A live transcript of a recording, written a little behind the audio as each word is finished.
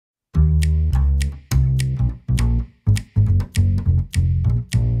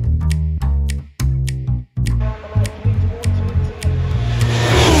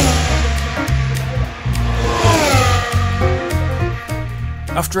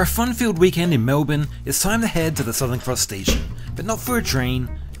After a fun-filled weekend in Melbourne, it's time to head to the Southern Cross station, but not for a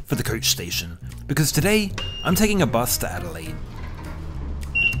train, for the coach station, because today I'm taking a bus to Adelaide.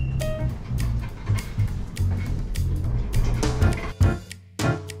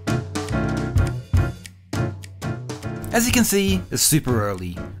 As you can see, it's super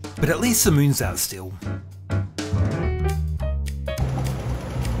early, but at least the moon's out still.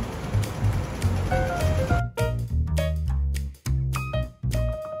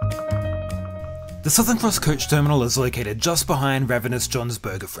 The Southern Cross coach terminal is located just behind Ravenous John's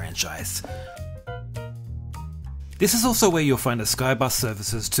Burger franchise. This is also where you'll find the Skybus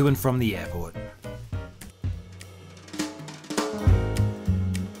services to and from the airport.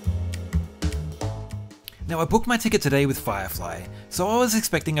 Now, I booked my ticket today with Firefly, so I was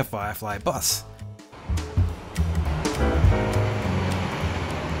expecting a Firefly bus.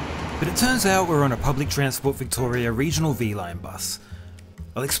 But it turns out we're on a Public Transport Victoria Regional V-Line bus.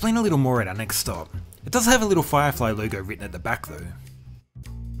 I'll explain a little more at our next stop. It does have a little Firefly logo written at the back though.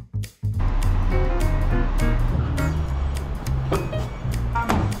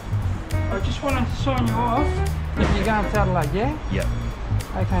 I just wanted to sign you off. You're going to Adelaide, yeah? Yep.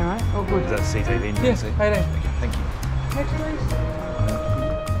 Okay, mate. All good. Is that CTV? Yes, 18. Thank you. Next, please.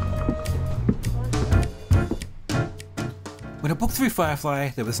 When I booked through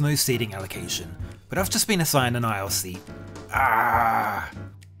Firefly, there was no seating allocation, but I've just been assigned an aisle seat.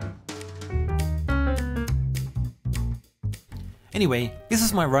 Anyway, this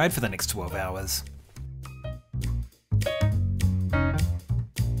is my ride for the next 12 hours.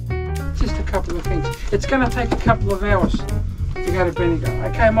 Just a couple of things. It's going to take a couple of hours to go to Bendigo.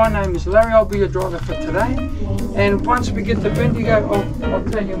 Okay, my name is Larry. I'll be your driver for today. And once we get to Bendigo, I'll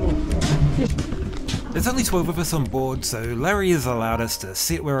tell you more. There's only 12 of us on board, so Larry has allowed us to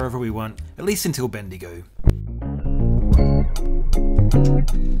sit wherever we want, at least until Bendigo.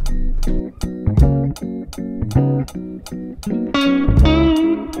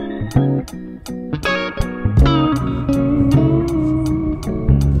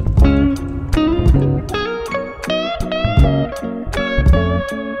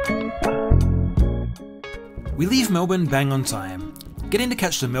 We leave Melbourne bang on time, getting to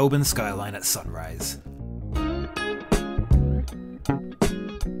catch the Melbourne skyline at sunrise.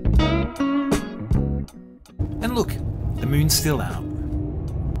 And look, the moon's still out.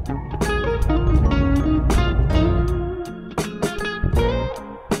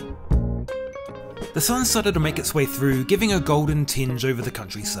 The sun started to make its way through, giving a golden tinge over the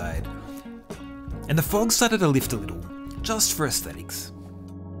countryside. And the fog started to lift a little, just for aesthetics.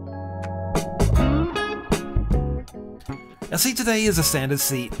 Our seat today is a standard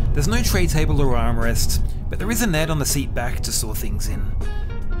seat. There's no tray table or armrest, but there is a net on the seat back to store things in.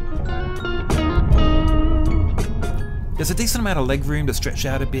 There's a decent amount of legroom to stretch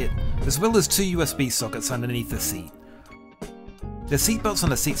out a bit, as well as 2 USB sockets underneath the seat. There's seatbelts on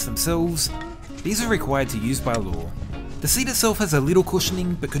the seats themselves. These are required to use by law. The seat itself has a little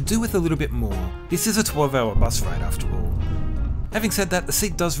cushioning, but could do with a little bit more. This is a 12-hour bus ride after all. Having said that, the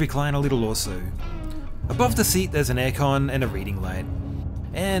seat does recline a little also. Above the seat there's an aircon and a reading light.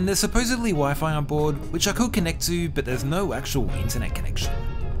 And there's supposedly Wi-Fi on board, which I could connect to, but there's no actual internet connection.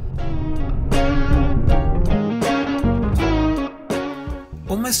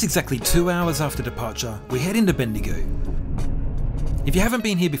 Almost exactly 2 hours after departure, we head into Bendigo. If you haven't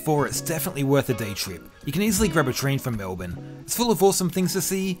been here before, it's definitely worth a day trip. You can easily grab a train from Melbourne. It's full of awesome things to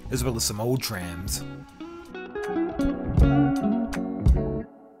see, as well as some old trams.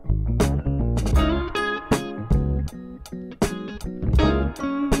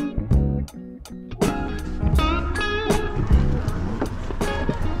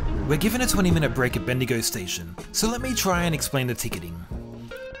 We're given a 20-minute break at Bendigo station, so let me try and explain the ticketing.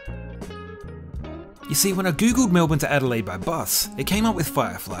 You see, when I googled Melbourne to Adelaide by bus, it came up with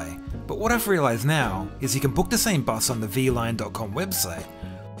Firefly, but what I've realised now is you can book the same bus on the vline.com website.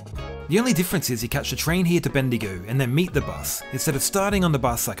 The only difference is you catch a train here to Bendigo and then meet the bus, instead of starting on the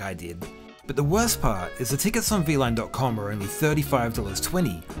bus like I did. But the worst part is the tickets on vline.com are only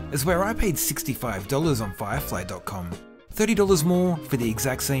 $35.20, as where I paid $65 on firefly.com. $30 more for the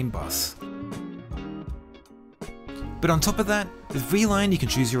exact same bus. But on top of that, with V-Line you can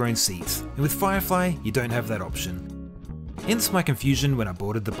choose your own seats, and with Firefly you don't have that option. Hence my confusion when I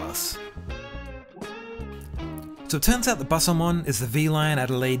boarded the bus. So it turns out the bus I'm on is the V-Line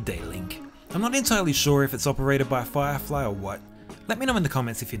Adelaide Daylink. I'm not entirely sure if it's operated by Firefly or what. Let me know in the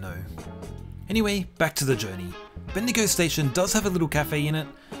comments if you know. Anyway, back to the journey. Bendigo station does have a little cafe in it.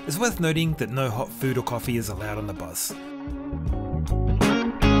 It's worth noting that no hot food or coffee is allowed on the bus.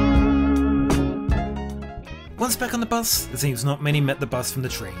 Once back on the bus, it seems not many met the bus from the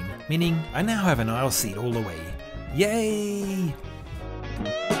train, meaning I now have an aisle seat all the way. Yay!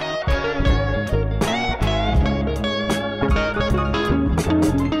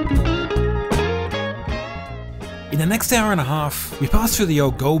 In the next hour and a half, we pass through the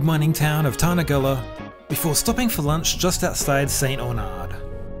old gold mining town of Tarnagulla before stopping for lunch just outside St. Honard.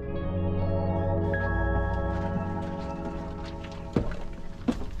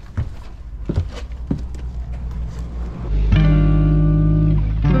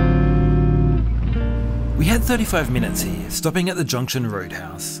 We had 35 minutes here, stopping at the Junction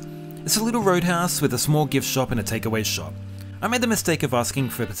Roadhouse. It's a little roadhouse with a small gift shop and a takeaway shop. I made the mistake of asking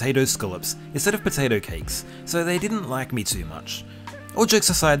for potato scallops instead of potato cakes, so they didn't like me too much. All jokes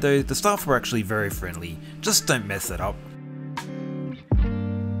aside though, the staff were actually very friendly, just don't mess it up.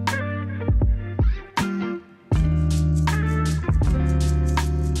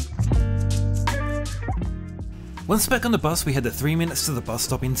 Once back on the bus, we had the 3 minutes to the bus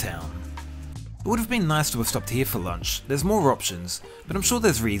stop in town. It would have been nice to have stopped here for lunch, there's more options, but I'm sure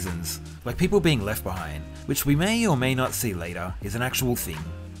there's reasons, like people being left behind, which we may or may not see later is an actual thing.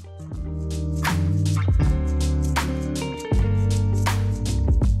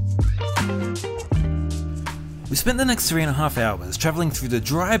 We spent the next 3.5 hours travelling through the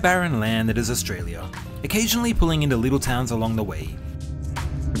dry barren land that is Australia, occasionally pulling into little towns along the way.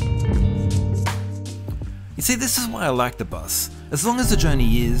 You see, this is why I like the bus. As long as the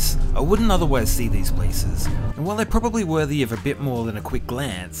journey is, I wouldn't otherwise see these places, and while they're probably worthy of a bit more than a quick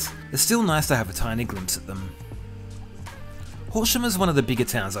glance, it's still nice to have a tiny glimpse at them. Horsham is one of the bigger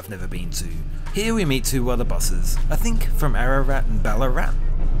towns I've never been to. Here we meet 2 other buses, I think from Ararat and Ballarat.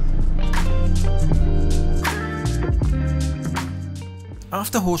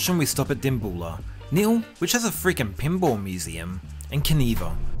 After Horsham we stop at Dimboola, Nil, which has a freaking pinball museum, and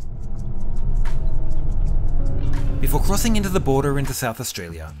Geneva, before crossing into the border into South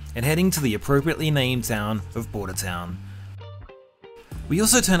Australia and heading to the appropriately named town of Bordertown. We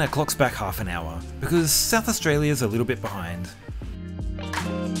also turn our clocks back half an hour, because South Australia is a little bit behind.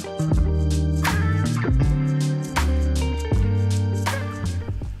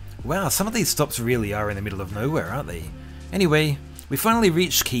 Wow, some of these stops really are in the middle of nowhere, aren't they? Anyway, we finally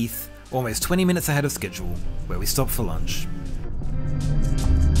reached Keith, almost 20 minutes ahead of schedule, where we stopped for lunch.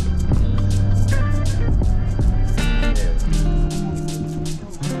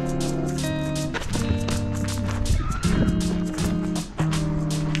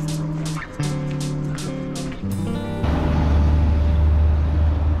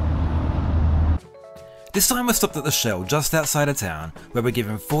 This time we're stopped at the Shell just outside of town, where we're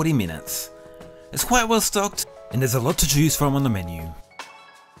given 40 minutes. It's quite well stocked, and there's a lot to choose from on the menu.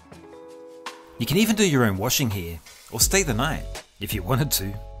 You can even do your own washing here, or stay the night, if you wanted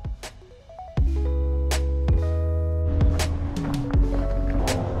to.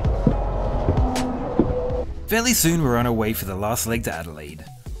 Fairly soon we're on our way for the last leg to Adelaide.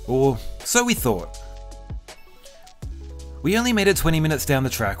 Or so we thought. We only made it 20 minutes down the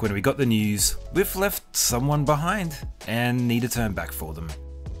track when we got the news we've left someone behind and need to turn back for them.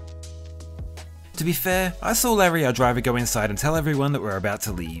 To be fair, I saw Larry, our driver, go inside and tell everyone that we're about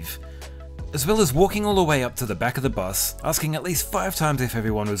to leave, as well as walking all the way up to the back of the bus, asking at least 5 times if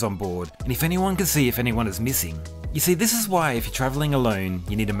everyone was on board and if anyone could see if anyone is missing. You see, this is why if you're travelling alone,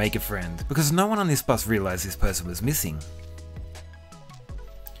 you need to make a friend, because no one on this bus realised this person was missing.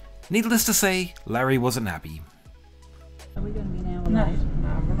 Needless to say, Larry wasn't happy. Are we going to be an hour No, late?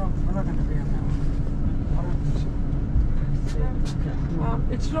 we're not going to be an hour.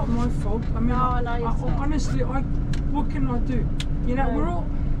 It's not my fault. I mean, No, I know it's not. honestly, what can I do? You know, No. we're all,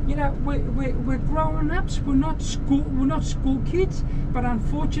 you know, we're grown ups. We're not school kids. But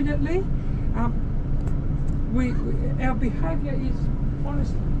unfortunately, our behaviour is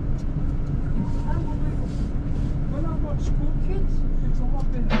honestly, it's unbelievable. When I've got school kids, it's a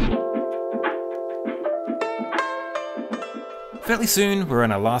lot better. Fairly soon, we're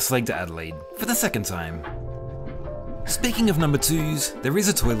on our last leg to Adelaide, for the second time. Speaking of number 2s, there is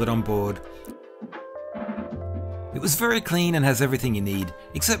a toilet on board. It was very clean and has everything you need,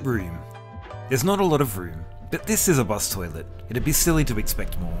 except room. There's not a lot of room, but this is a bus toilet. It'd be silly to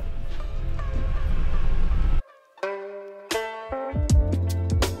expect more.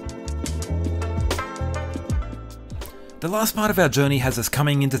 The last part of our journey has us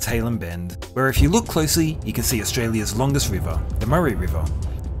coming into Tailem Bend, where if you look closely, you can see Australia's longest river, the Murray River.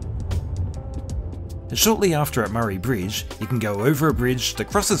 And shortly after at Murray Bridge, you can go over a bridge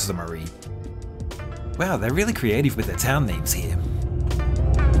that crosses the Murray. Wow, they're really creative with their town names here.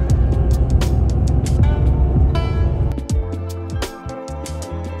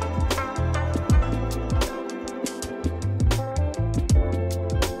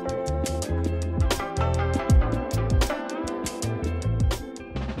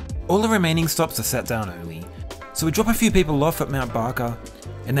 All the remaining stops are sat down only, so we drop a few people off at Mount Barker,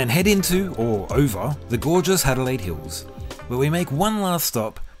 and then head into, or over, the gorgeous Adelaide Hills, where we make one last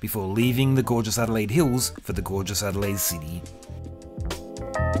stop before leaving the gorgeous Adelaide Hills for the gorgeous Adelaide City.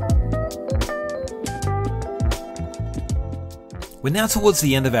 We're now towards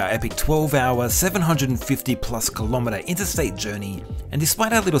the end of our epic 12-hour, 750+ kilometre interstate journey, and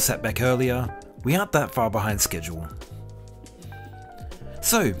despite our little setback earlier, we aren't that far behind schedule.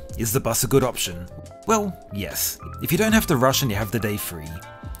 So, is the bus a good option? Well, yes, if you don't have to rush and you have the day free.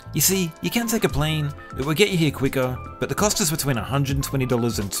 You see, you can take a plane, it will get you here quicker, but the cost is between $120 and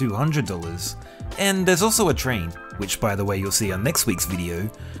 $200, and there's also a train, which by the way you'll see on next week's video,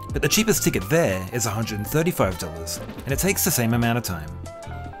 but the cheapest ticket there is $135, and it takes the same amount of time.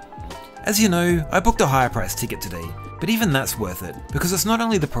 As you know, I booked a higher price ticket today, but even that's worth it, because it's not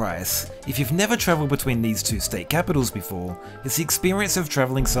only the price, if you've never travelled between these two state capitals before, it's the experience of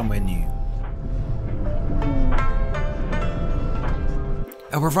travelling somewhere new.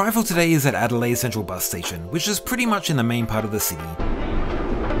 Our arrival today is at Adelaide Central Bus Station, which is pretty much in the main part of the city.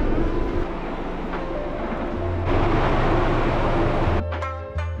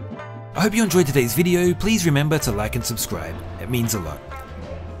 I hope you enjoyed today's video. Please remember to like and subscribe, it means a lot.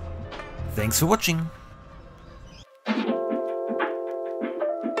 Thanks for watching.